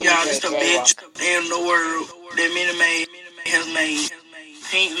bitch. In the world that Minute Maid has made.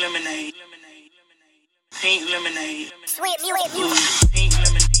 Pink lemonade. Pink lemonade. Sweet music. Pink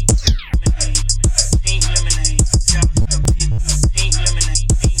lemonade. Pink lemonade. Pink lemonade.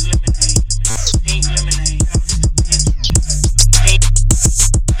 Pink lemonade. Pink lemonade.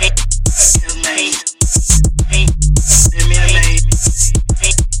 Pink has made. Pink that Minute Maid.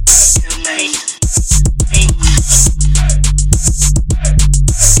 Pink has made. Pink has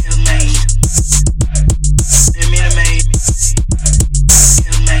made. That Minute Maid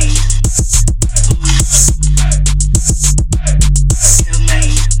has made. Has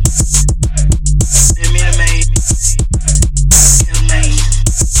made. That Minute Maid has made.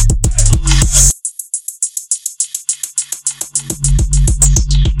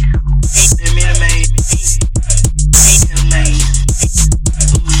 That Minute Maid has made.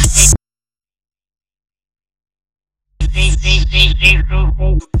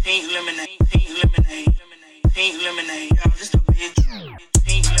 Pink lemonade, pink lemonade, pink lemonade, y'all just a bitch.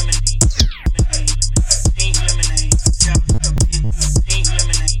 Pink lemonade, pink lemonade, y'all just a bitch. Pink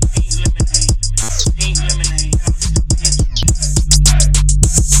lemonade, pink lemonade, pink lemonade, y'all just a bitch.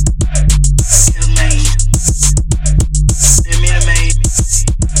 Has made. That Minute Maid has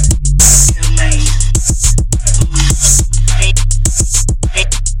made. Pink has made. Pink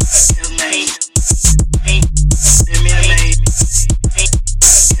that Minute Maid has made. Pink that Minute Maid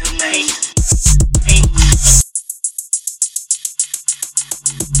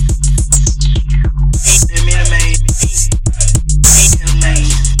has made.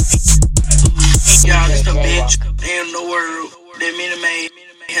 Y'all just a bitch in the world that Minute Maid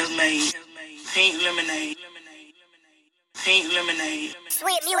has made. Pink lemonade. Pink lemonade.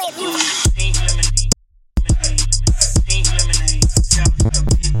 Sweet music. Pink lemonade. Pink lemonade. Y'all just a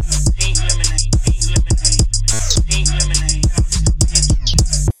bitch. Pink lemonade. Pink lemonade. Pink lemonade. Y'all just a bitch.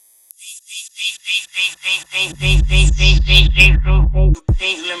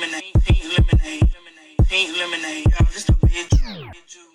 Pink lemonade. Pink lemonade. Pink lemonade. Y'all just a bitch.